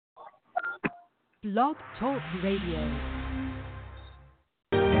Blog Talk Radio.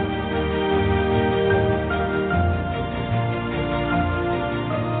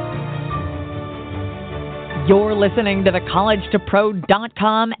 You're listening to the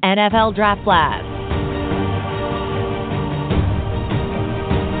College2Pro.com NFL Draft Blast.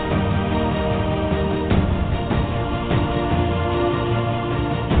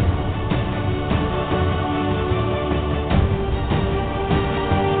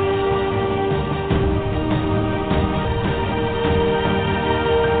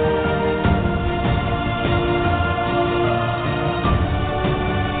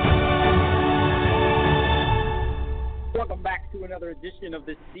 Edition of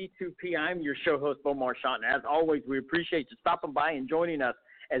the C2P. I'm your show host, Bo Marchionte. As always, we appreciate you stopping by and joining us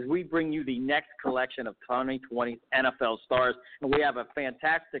as we bring you the next collection of 2020 NFL stars. And we have a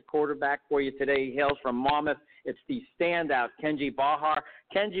fantastic quarterback for you today. He hails from Monmouth. It's the standout, Kenji Bahar.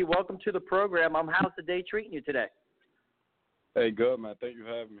 Kenji, welcome to the program. How's the day treating you today? Hey, good, man. Thank you for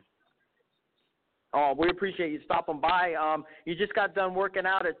having me. Oh, we appreciate you stopping by. You just got done working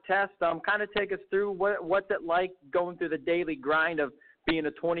out at Test. Kind of take us through what's it like going through the daily grind of being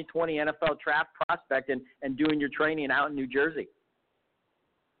a 2020 NFL draft prospect and doing your training out in New Jersey.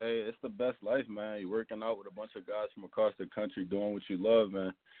 Hey, it's the best life, man. You're working out with a bunch of guys from across the country doing what you love,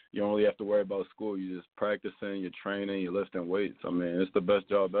 man. You don't really have to worry about school. You're just practicing, you're training, you're lifting weights. I mean, it's the best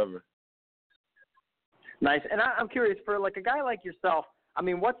job ever. Nice. And I'm curious, for like a guy like yourself, I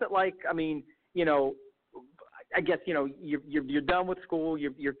mean, what's it like? I mean, you know, I guess, you know, you're done with school.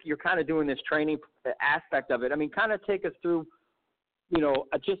 You're kind of doing this training aspect of it. I mean, kind of take us through, you know,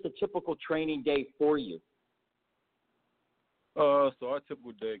 just a typical training day for you. So our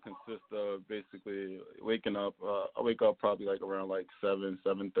typical day consists of basically waking up. I wake up probably like around like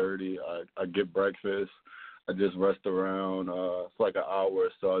 7:30. I get breakfast. I just rest around for like an hour or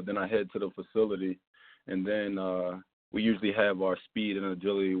so. Then I head to the facility, and then we usually have our speed and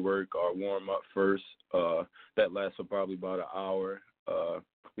agility work, our warm-up first. That lasts for probably about an hour.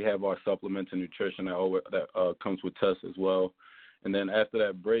 We have our supplements and nutrition that comes with tests as well. And then after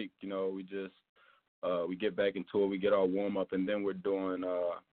that break, you know, we get back into it. We get our warm-up, and then we're doing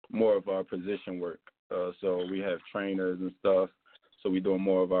more of our position work. So we have trainers and stuff. So we're doing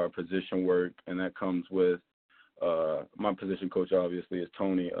more of our position work, and that comes with my position coach, obviously, is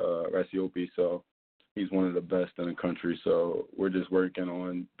Tony Rasiopi. So he's one of the best in the country, so we're just working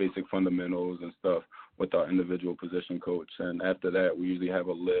on basic fundamentals and stuff with our individual position coach. And after that, we usually have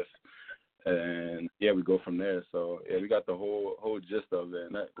a lift, and, yeah, we go from there. So, yeah, we got the whole gist of it,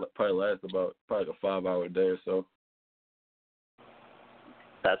 and that probably lasts about a 5-hour day or so.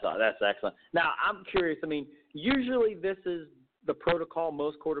 That's excellent. Now, I'm curious. I mean, usually this is the protocol.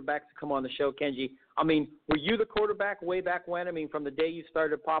 Most quarterbacks come on the show, Kenji. I mean, were you the quarterback way back when? I mean, from the day you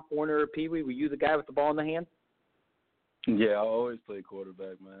started Pop Warner or Pee Wee, were you the guy with the ball in the hand? Yeah, I always played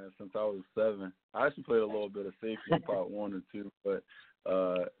quarterback, man, since I was 7. I actually played a little bit of safety in Pop Warner too, but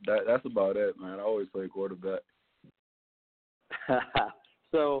that's about it, man. I always played quarterback.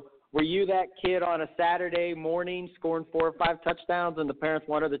 So were you that kid on a Saturday morning scoring 4 or 5 touchdowns and the parents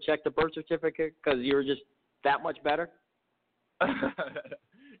wanted to check the birth certificate because you were just that much better?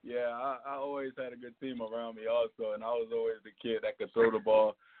 Yeah, I always had a good team around me also, and I was always the kid that could throw the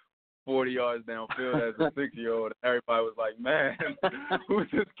ball 40 yards downfield as a 6-year-old. Everybody was like, man, who's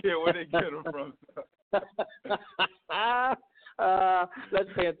this kid? Where they get him from? That's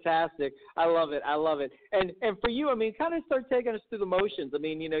fantastic. I love it. And for you, I mean, kind of start taking us through the motions. I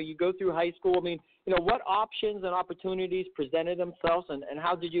mean, you know, you go through high school. I mean, you know, what options and opportunities presented themselves, and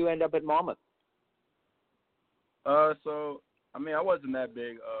how did you end up at Monmouth? So, I mean, I wasn't that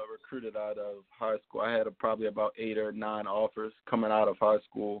big recruited out of high school. I had probably about 8 or 9 offers coming out of high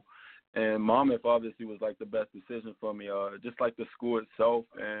school. And Monmouth obviously was like the best decision for me, just like the school itself.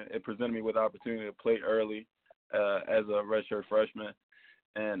 And it presented me with the opportunity to play early as a redshirt freshman.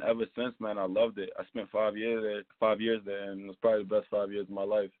 And ever since, man, I loved it. I spent 5 years there, and it was probably the best 5 years of my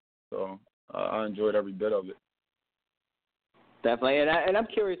life. So I enjoyed every bit of it. Definitely. And I'm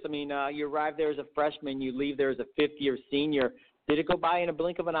curious, I mean, you arrived there as a freshman, you leave there as a fifth-year senior. Did it go by in a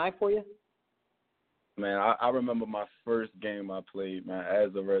blink of an eye for you? Man, I remember my first game I played, man, as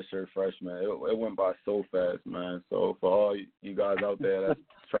a redshirt freshman. It went by so fast, man. So for all you guys out there that's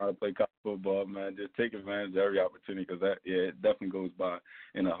trying to play college football, man, just take advantage of every opportunity because it definitely goes by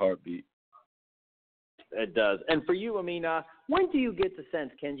in a heartbeat. It does. And for you, I mean, when do you get the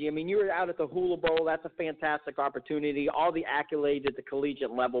sense, Kenji? I mean, you were out at the Hula Bowl. That's a fantastic opportunity, all the accolades at the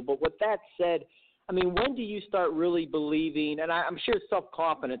collegiate level. But with that said, I mean, when do you start really believing, and I'm sure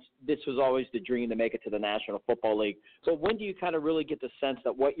self-confidence, this was always the dream to make it to the National Football League, but when do you kind of really get the sense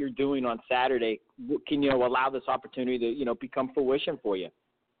that what you're doing on Saturday can, allow this opportunity to, become fruition for you?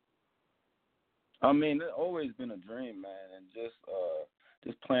 I mean, it's always been a dream, man, and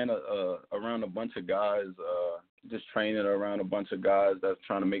just playing around a bunch of guys, just training around a bunch of guys that's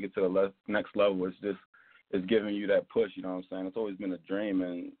trying to make it to the next level. It's giving you that push, you know what I'm saying? It's always been a dream,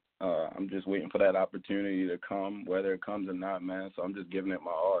 and I'm just waiting for that opportunity to come, whether it comes or not, man. So I'm just giving it my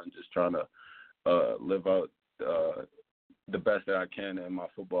all and just trying to live out the best that I can in my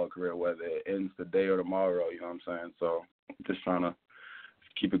football career, whether it ends today or tomorrow, you know what I'm saying? So I'm just trying to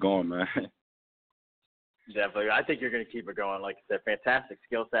keep it going, man. Definitely. I think you're going to keep it going. Like I said, fantastic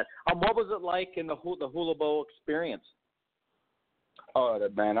skill set. What was it like in the Hula Bowl experience? Oh,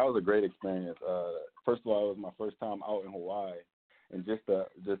 man, that was a great experience. First of all, it was my first time out in Hawaii, and just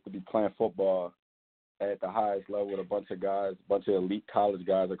to be playing football at the highest level with a bunch of guys, a bunch of elite college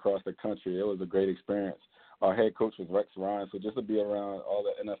guys across the country, it was a great experience. Our head coach was Rex Ryan, so just to be around all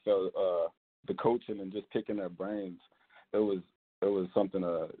the NFL, the coaching and just picking their brains, it was something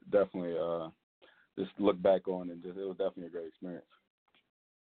to definitely just look back on, and it was definitely a great experience.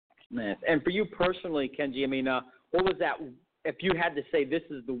 Man, and for you personally, Kenji, I mean, what was that? If you had to say this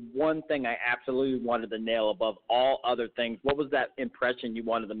is the one thing I absolutely wanted to nail above all other things, what was that impression you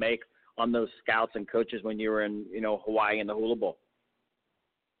wanted to make on those scouts and coaches when you were in, Hawaii in the Hula Bowl?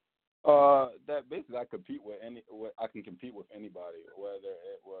 That basically I can compete with anybody, whether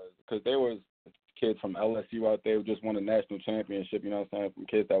it was because there was kids from LSU out there who just won a national championship, you know what I'm saying, from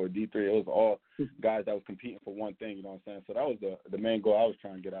kids that were D3. It was all guys that was competing for one thing, you know what I'm saying. So that was the main goal I was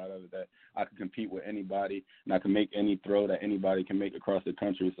trying to get out of it, that I could compete with anybody and I could make any throw that anybody can make across the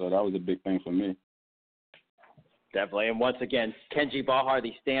country. So that was a big thing for me. Definitely. And once again, Kenji Bahar,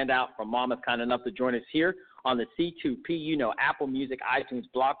 the standout from Monmouth, kind enough to join us here on the C2P, Apple Music, iTunes,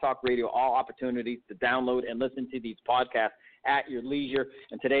 Blog Talk Radio, all opportunities to download and listen to these podcasts at your leisure.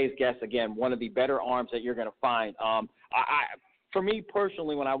 And today's guest, again, one of the better arms that you're going to find. For me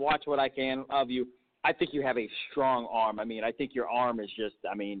personally, when I watch what I can of you, I think you have a strong arm. I mean, I think your arm is just,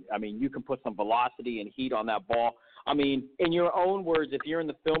 I mean, you can put some velocity and heat on that ball. I mean, in your own words, if you're in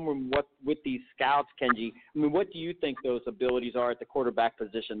the film room with these scouts, Kenji, I mean, what do you think those abilities are at the quarterback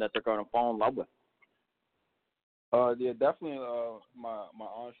position that they're going to fall in love with? Yeah, definitely my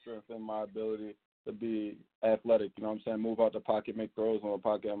arm strength and my ability to be athletic, you know what I'm saying, move out the pocket, make throws in the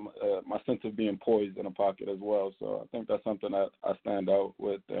pocket, my sense of being poised in the pocket as well. So I think that's something that I stand out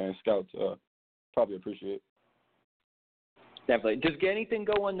with, and scouts probably appreciate. Definitely. Does anything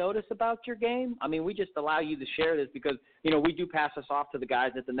go unnoticed about your game? I mean, we just allow you to share this because, we do pass this off to the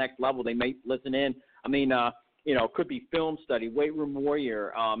guys at the next level. They may listen in. I mean, it could be film study, weight room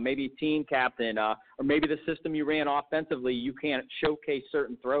warrior, maybe team captain, or maybe the system you ran offensively, you can't showcase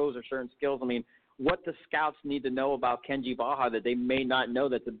certain throws or certain skills. I mean, what the scouts need to know about Kenji Bahar that they may not know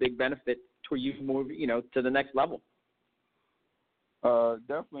that's a big benefit for you move, to the next level?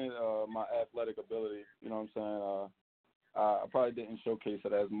 Definitely my athletic ability, you know what I'm saying. I probably didn't showcase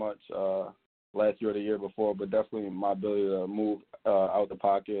it as much last year or the year before, but definitely my ability to move out the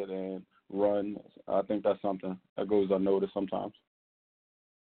pocket and run. I think that's something that goes unnoticed sometimes.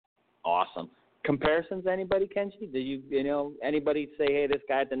 Awesome. Comparisons, anybody, Kenji? Do you anybody say, hey, this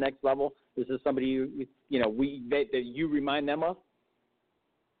guy at the next level, this is somebody that you remind them of?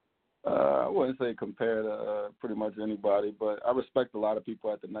 I wouldn't say compare to pretty much anybody, but I respect a lot of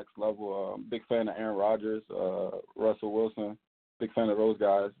people at the next level. Big fan of Aaron Rodgers, Russell Wilson, big fan of those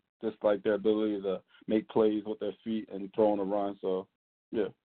guys, just like their ability to make plays with their feet and throw on a run. So, yeah.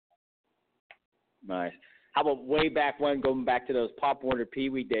 Nice. How about way back when, going back to those Pop Warner Pee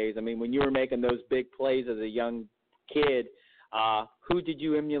Wee days? I mean, when you were making those big plays as a young kid, who did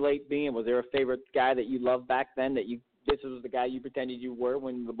you emulate being? Was there a favorite guy that you loved back then that this was the guy you pretended you were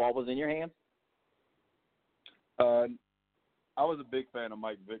when the ball was in your hands? I was a big fan of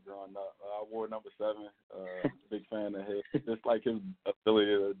Mike Vick growing up. I wore number 7. Big fan of his. Just like his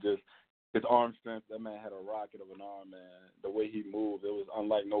ability to his arm strength. That man had a rocket of an arm, man. The way he moved, it was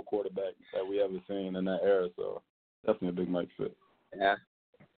unlike no quarterback that we ever seen in that era. So definitely a big Mike fit. Yeah.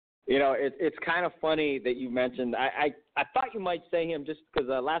 It's kind of funny that you mentioned. I thought you might say him just because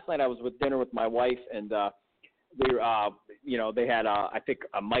last night I was with dinner with my wife and we were, they had, I think,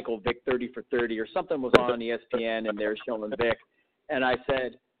 a Michael Vick 30 for 30 or something was on ESPN, and they were showing Vick. And I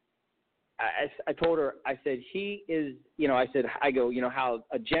said, I told her, I said, he is, I go, how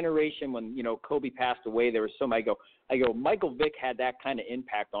a generation when, Kobe passed away, there was so many, I go, Michael Vick had that kind of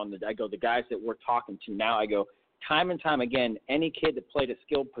impact on the guys that we're talking to now. I go, time and time again, any kid that played a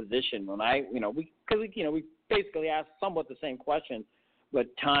skilled position, we basically asked somewhat the same questions, but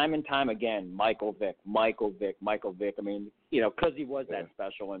time and time again, Michael Vick. I mean, because he was that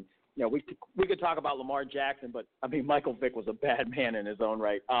special. And, we could talk about Lamar Jackson, but, I mean, Michael Vick was a bad man in his own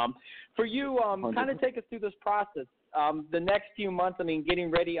right. For you, kind of take us through this process. The next few months, I mean, getting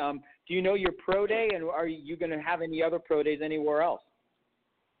ready, do you know your pro day, and are you going to have any other pro days anywhere else?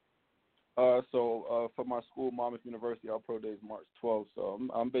 So for my school, Monmouth University, our pro day is March 12th. So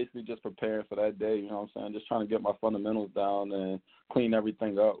I'm basically just preparing for that day, you know what I'm saying? Just trying to get my fundamentals down and clean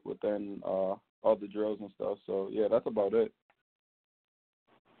everything up within all the drills and stuff. So, yeah, that's about it.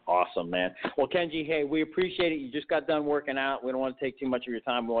 Awesome, man. Well, Kenji, hey, we appreciate it. You just got done working out. We don't want to take too much of your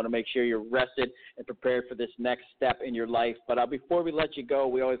time. We want to make sure you're rested and prepared for this next step in your life. But before we let you go,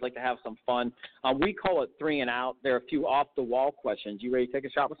 we always like to have some fun. We call it 3 and Out. There are a few off-the-wall questions. You ready to take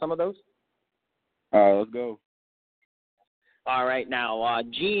a shot with some of those? Let's go. All right. Now,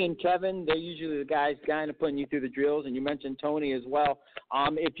 G and Kevin, they're usually the guys kind of putting you through the drills, and you mentioned Tony as well.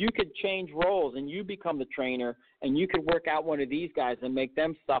 If you could change roles and you become the trainer and you could work out one of these guys and make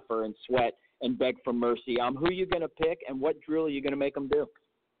them suffer and sweat and beg for mercy, who are you going to pick and what drill are you going to make them do?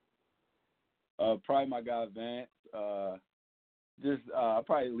 Probably my guy Vance. I'll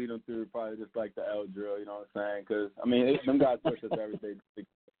probably lead them through probably just like the L drill, you know what I'm saying? Because, I mean, them guys push us every day. You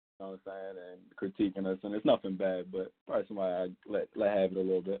know what I'm saying, and critiquing us, and it's nothing bad, but probably somebody I'd let have it a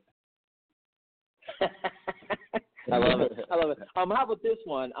little bit. I love it. How about this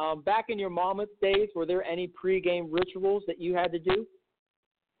one? Back in your Monmouth days, were there any pregame rituals that you had to do?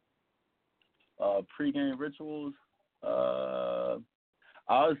 Pregame rituals? I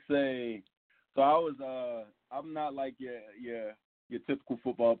would say, so I'm not like your typical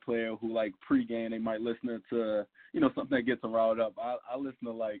football player who, like, pregame, they might listen to, something that gets them riled up. I listen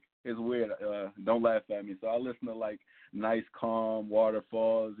to, like, it's weird. Don't laugh at me. So I listen to, like, nice, calm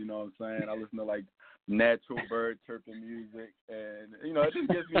waterfalls, you know what I'm saying? I listen to, like, natural bird chirping music. And, it just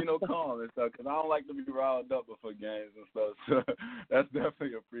gets me, calm and stuff because I don't like to be riled up before games and stuff. So that's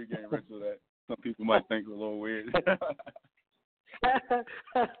definitely a pregame ritual that some people might think is a little weird.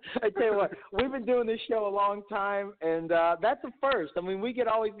 I tell you what, we've been doing this show a long time, and that's a first. I mean, we could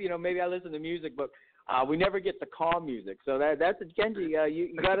always, maybe I listen to music, but we never get the calm music. So that's a Kenji.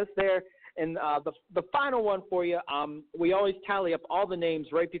 You got us there. And the final one for you, we always tally up all the names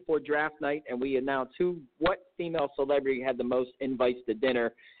right before draft night, and we announce what female celebrity had the most invites to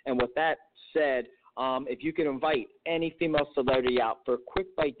dinner. And with that said, if you could invite any female celebrity out for a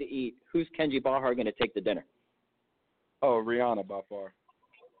quick bite to eat, who's Kenji Bahar going to take to dinner? Oh, Rihanna by far.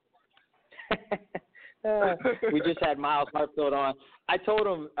 We just had Miles Hartfield on. I told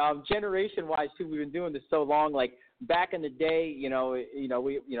him, generation-wise, too, we've been doing this so long. Like back in the day, it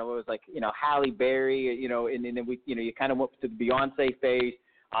was like Halle Berry, and then we, you kind of went to the Beyonce phase,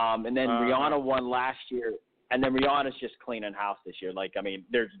 and then Rihanna won last year. And then Rihanna's just cleaning house this year. Like, I mean,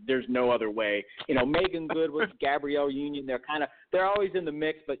 there's no other way. Megan Good with Gabrielle Union. They're always in the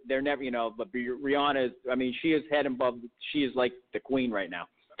mix, but they're never, but Rihanna is, I mean, she is head above. She is like the queen right now.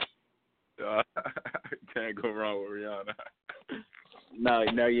 Can't go wrong with Rihanna.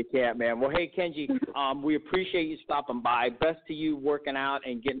 No, you can't, man. Well, hey, Kenji, we appreciate you stopping by. Best to you working out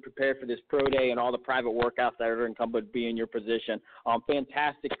and getting prepared for this pro day and all the private workouts that are incumbent to be in your position.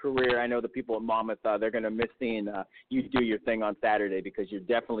 Fantastic career. I know the people at Monmouth, they're going to miss seeing you do your thing on Saturday because you're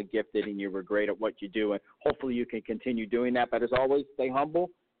definitely gifted and you were great at what you do. And hopefully you can continue doing that. But as always, stay humble,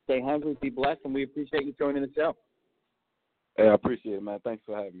 stay hungry, be blessed, and we appreciate you joining the show. Hey, I appreciate it, man. Thanks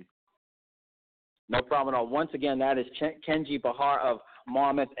for having me. No problem at all. Once again, that is Kenji Bahar of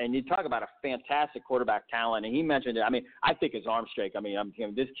Monmouth, and you talk about a fantastic quarterback talent. And he mentioned it. I mean, I think his arm strength. I mean,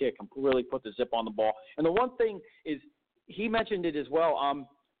 this kid can really put the zip on the ball. And the one thing is, he mentioned it as well.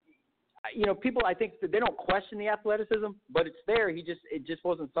 People, I think they don't question the athleticism, but it's there. It just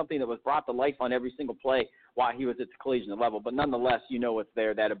wasn't something that was brought to life on every single play while he was at the collegiate level. But nonetheless, it's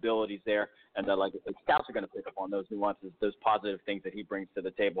there. That ability's there, and the scouts are going to pick up on those nuances, those positive things that he brings to the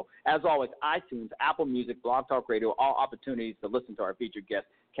table. As always, iTunes, Apple Music, Blog Talk Radio, all opportunities to listen to our featured guest,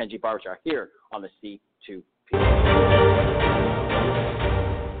 Kenji Bahar, here on the C2P.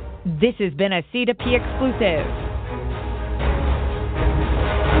 This has been a C2P exclusive.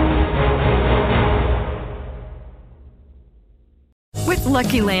 With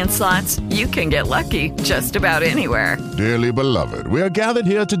Lucky Land Slots, you can get lucky just about anywhere. Dearly beloved, we are gathered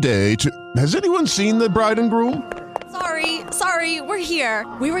here today to... Has anyone seen the bride and groom? Sorry, we're here.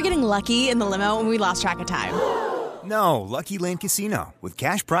 We were getting lucky in the limo and we lost track of time. No, Lucky Land Casino, with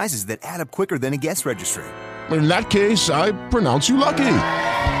cash prizes that add up quicker than a guest registry. In that case, I pronounce you lucky.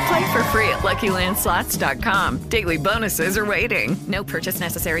 Play for free at LuckyLandSlots.com. Daily bonuses are waiting. No purchase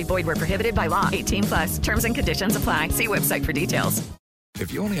necessary. Void where prohibited by law. 18 plus. Terms and conditions apply. See website for details.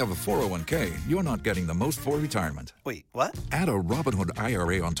 If you only have a 401k, you're not getting the most for retirement. Wait, what? Add a Robinhood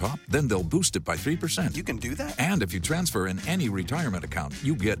IRA on top, then they'll boost it by 3%. You can do that? And if you transfer in any retirement account,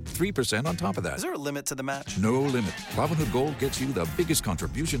 you get 3% on top of that. Is there a limit to the match? No limit. Robinhood Gold gets you the biggest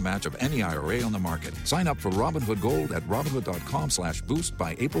contribution match of any IRA on the market. Sign up for Robinhood Gold at Robinhood.com/boost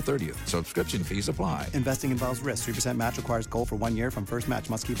by April 30th. Subscription fees apply. Investing involves risk. 3% match requires gold for 1 year from first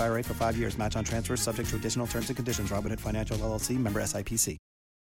match. Must keep IRA for 5 years. Match on transfers subject to additional terms and conditions. Robinhood Financial LLC, member SIPC.